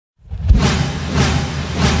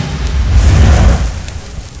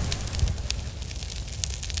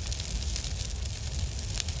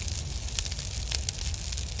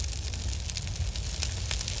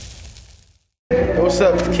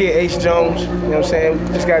What's up, it's the kid Ace Jones, you know what I'm saying?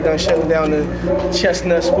 Just got done shutting down the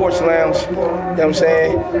Chestnut Sports Lounge, you know what I'm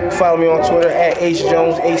saying? Follow me on Twitter at Ace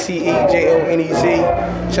Jones,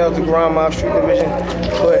 ACEJONEZ. Shout out to Grand Mob Street Division.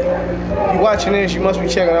 But if you're watching this, you must be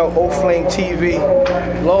checking out OFlameTV.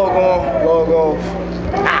 Log on, log off.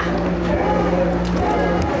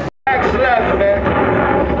 Next left, man.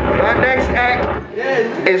 My next act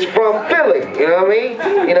is from Philly, you know what I mean?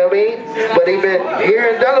 You know what I mean? But he been here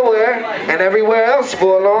in Delaware and everywhere else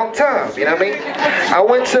for a long time, you know what I mean? I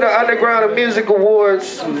went to the Underground Music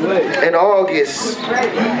Awards in August,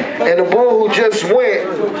 and the bull who just went,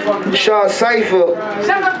 Shaw Cypher.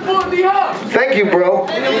 Thank you, bro.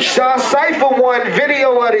 Shaw Cypher won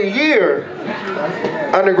Video of the Year,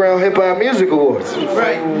 Underground Hip Hop Music Awards. You know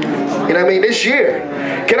what I mean? This year.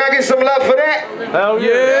 Can I get some love for that? Hell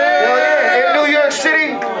yeah! Hell yeah! In New York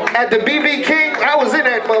City, at the BB King, I was in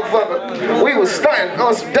that motherfucker. We was stunting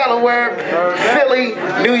on some Delaware, Philly,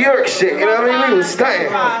 New York shit. You know what I mean? We was stunting.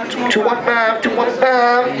 215,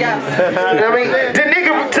 215. You know what I mean? The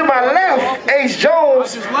nigga to my left, Ace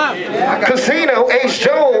Jones, Casino, Ace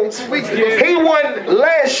Jones, he won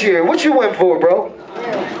last year. What you win for, bro?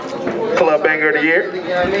 Club Banger of the Year.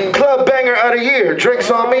 Club Banger of the Year.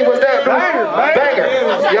 Drinks on Me, was that? Banger.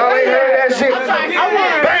 Y'all ain't heard that shit?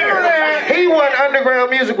 Banger. He won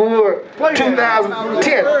Underground Music Award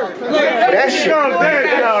 2010. That shit.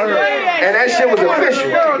 And that shit was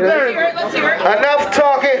official. Enough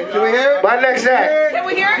talking. My next act. Can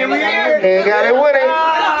we hear it? Can we hear it? He ain't got it with him.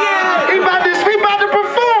 He about to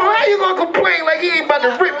perform. How you gonna complain like he ain't about to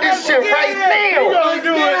rip this shit right now?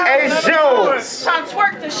 Ace Jones.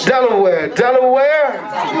 Delaware.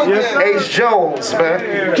 Ace Jones, man.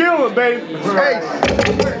 Kill it, baby.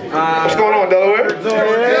 What's going on, Delaware?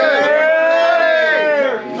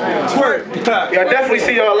 Yeah, I definitely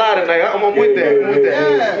see y'all live tonight. I'm with that.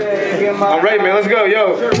 I'm ready, man. Let's go,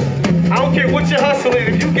 yo. I don't care what your hustle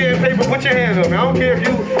is. If you getting paper, put your hands up, man. I don't care if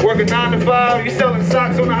you working 9 to 5, you selling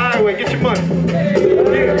socks on the highway. Get your money.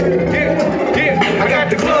 Yeah. I got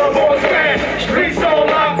the club on smash. Streets on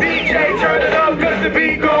lock. DJ, turn it up, cause the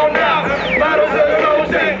beat gone now. Bottles of the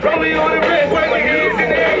rose, rolling on the wrist. Wave your hands in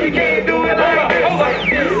the air, you can't do it like this.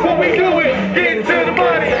 What we doing? Getting to the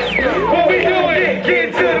money. What we doing?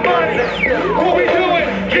 Getting to the money. What we doing?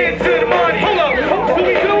 Getting to the money. Hold up. What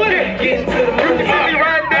we doing? Getting to the money. You can see me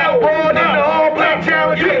right now, broad in the all black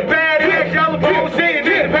challenge. Bad ass, y'all bones saying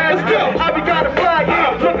this. Let's go. I be trying to fly,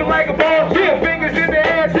 looking like a ball. Fingers in the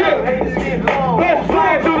air, Let's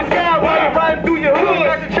fly through the sky while you're riding through your hood.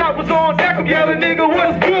 Got the choppers on deck, I'm yelling, nigga,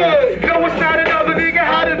 what's good? No, it's not another nigga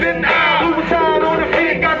hotter than I. Louboutin on the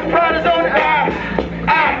feet, got the Pradas on the eye.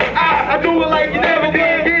 I do it like you never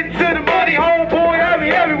did. Getting to the money, homeboy, I be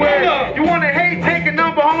everywhere. You wanna hate, take a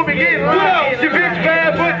number home and get loud. Your bitch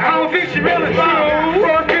bad, but I don't think she really fine.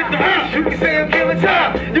 Cross get the rich, you can say I'm killing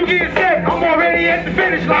time. You get set, I'm already at the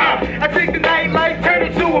finish line. I take the nightlife, turn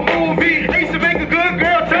it to a movie. I used to make a good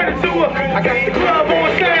girl, turn it to a. I got the club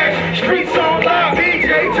on stage, streets on loud.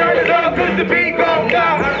 DJ, turn it up, cause the beat gon'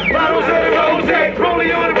 down. Bottles of the rose,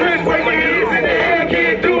 rolling on the wrist, break your hands in the air,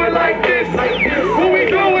 can't do it like this. What we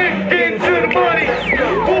doing? Getting to the money.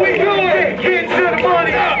 What we doing? Getting to the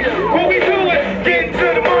money. What we doing? Getting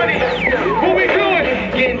to the money. What we doing?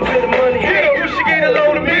 Getting to the money. You should get a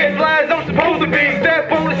load of me. Flies I'm supposed to be.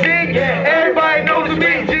 Step on the scene. Everybody knows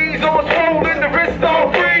me. Jeans on swole and the wrist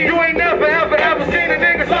on free. You ain't never ever seen a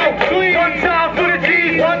nigga so clean. One time for the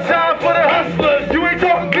G's, one time for the hustlers. You ain't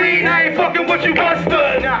talking clean, I ain't fucking with you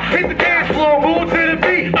busters. Hit the dance floor, move to the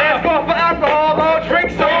beat. Ask off for alcohol, all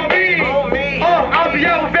drinks on me. I'll be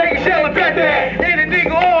out with Vegas yelling back that. Ain't a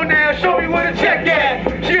nigga on now, show me where the check at.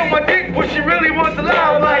 She on my dick, but she really wants the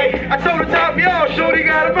limelight. I told her top me off, shorty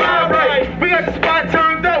got a vibe right. We got the spot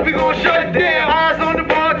turned up, we gon' shut it down. Eyes on the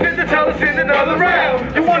bartender, tell us in another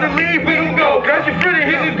round. You wanna leave, we can go. Got you free,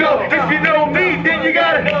 here you go. If you know me, then you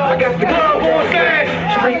gotta. I got the club on stage,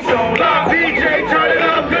 streets on lock. DJ, turn it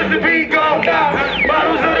up, cause the beat gon' down.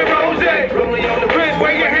 Bottles of the rose, rolling on the wrist.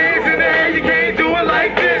 Wave your hands in the air, you can't do it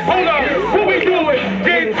like this. Hold up, what we doing?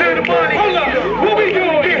 Getting to the money. Hold up, what we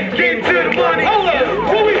doing? Getting to the money. Hold up,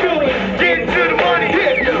 what we doing? Getting to the money.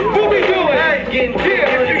 What we doing? Getting to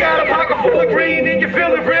it. If you got a pocket full of green and you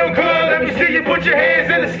feeling real good, let me see you put your hands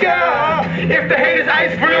in the sky. If the haters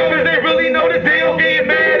ice grill, cause they really know the deal. Getting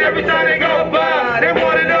mad every time they go by. They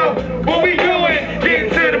wanna know what we doing? Getting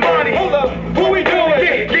to the money. Hold up, what we doing?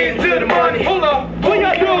 Getting to the money. Hold up, what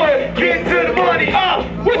y'all doing? Getting to the money.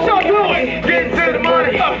 What y'all doing? Getting to the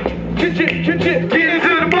money. Get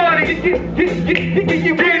into the money. You get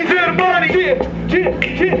into the money. You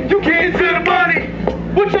get into the money.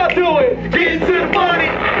 What y'all doing? Get into the money.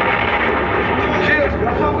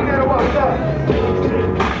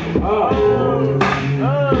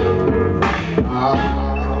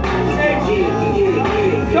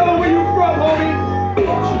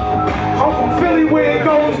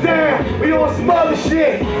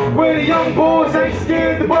 young boys ain't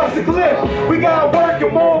scared to bust a clip. We got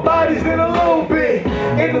working more bodies than a little bit.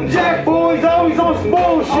 And them jack boys always on some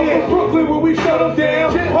bullshit. I'm from Brooklyn where we shut them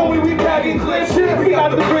down. Homie, we packing clips. We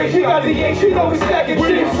got the bricks, we got the yanks, you know we stacking shit.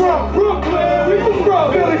 Where you from? Brooklyn. Where you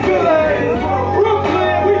from? Philly, Philly.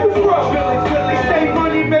 Brooklyn, where you from? Philly, Philly. State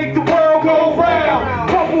money make the world go round.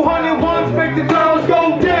 Couple hundred ones make the girls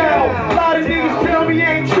go down. A lot of niggas tell me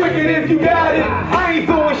ain't tricking if you got it. I ain't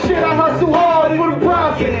throwing shit, I hustle hard for the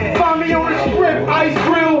profit. Find me on the strip, ice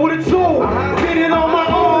grill with a tool. Did it on my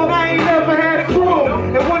own, I ain't never had a crew.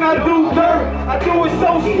 And when I do dirt, I do it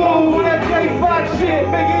so smooth. When that J5 shit,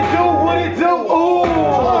 make it do what it do. Ooh,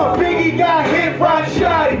 Biggie got hit, right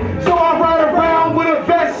shotty. So I ride around with a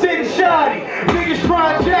vest sitting shoddy. Niggas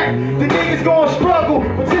try to jack, the niggas gon' struggle.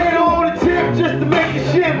 Potato on the tip just to make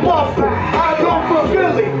the shit muffle. I come from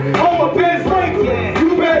Philly, home of Ben Franklin.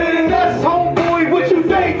 You better than us, homeboy, what you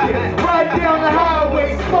thinking? Ride down the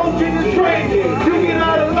highway, smoking and drinking. You get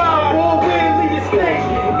out of line, boy, we'll leave you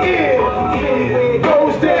stinking. Yeah, it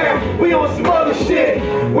goes down, we on some other shit.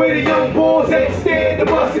 Where the young boys ain't scared to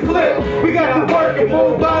bust a clip. We got to work and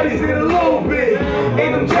more bodies in a little bit.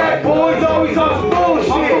 And them jack boys always on some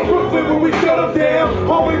bullshit. I'm from Brooklyn where we shut them down.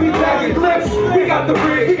 Homie, we packing clips. We got the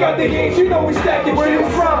bricks, we got the yanks, you know we stacking. Where you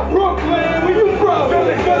from? Brooklyn, where you from?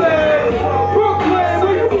 Philly, Philly. Brooklyn,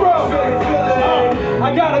 where you from? Philly, Philly.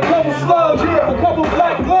 I got a couple slugs, yeah, a couple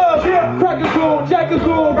black gloves, yeah. Crack a goon, jack a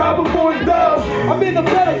goon, robber boys dubs. I'm in the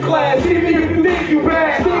better class, see me if you think you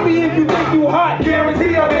bad. See me if you think you hot,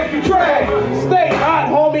 guarantee I'll make you drag. Stay hot,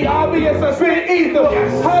 homie, obvious I spit ether.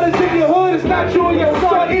 Hottest in your hood, it's not you and your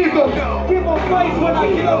son either. Give a face when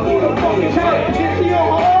I get up on the fucking head. She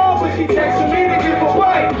on her arm, but she texting me to give a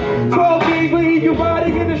bite. 12 games, we eat your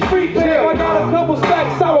body in the street jail. I got a couple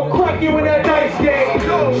stacks, I will crack you in that dice game.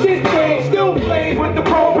 Shit game, still plays with the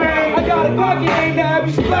propane. I got a Glock, you ain't have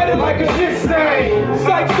you splattered like a shit stain.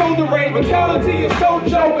 Sight so deranged, mentality is so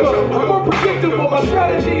joker. I'm unpredictable, my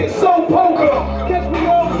strategy is so poker. Catch me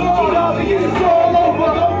off guard, all the years all over.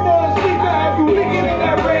 Don't fall asleep, I have you licking in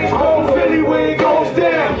that range. Home Philly where it goes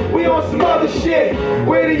down, we on some other shit.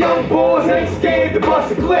 Where the young boys ain't scared to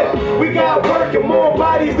bust a clip. We got work and more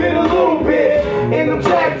bodies than a little bit. And them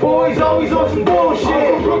jack boys always on some bullshit.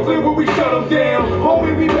 I'm from Brooklyn where we shut them down.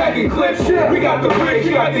 Homie, we packing clips. We got the bricks,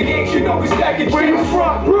 we got the yanks, you know we stacking shit. Where you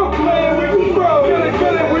from? Brooklyn, where you from? Philly,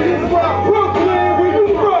 Philly, where you from? Brooklyn, where you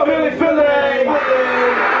from? Philly, Philly.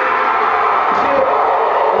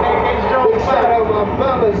 Shout out my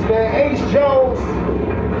fellas, man. H. Jones.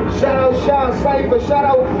 Shout out Sean Cypher. Shout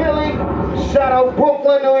out Philly. Shout out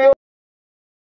Brooklyn, New York.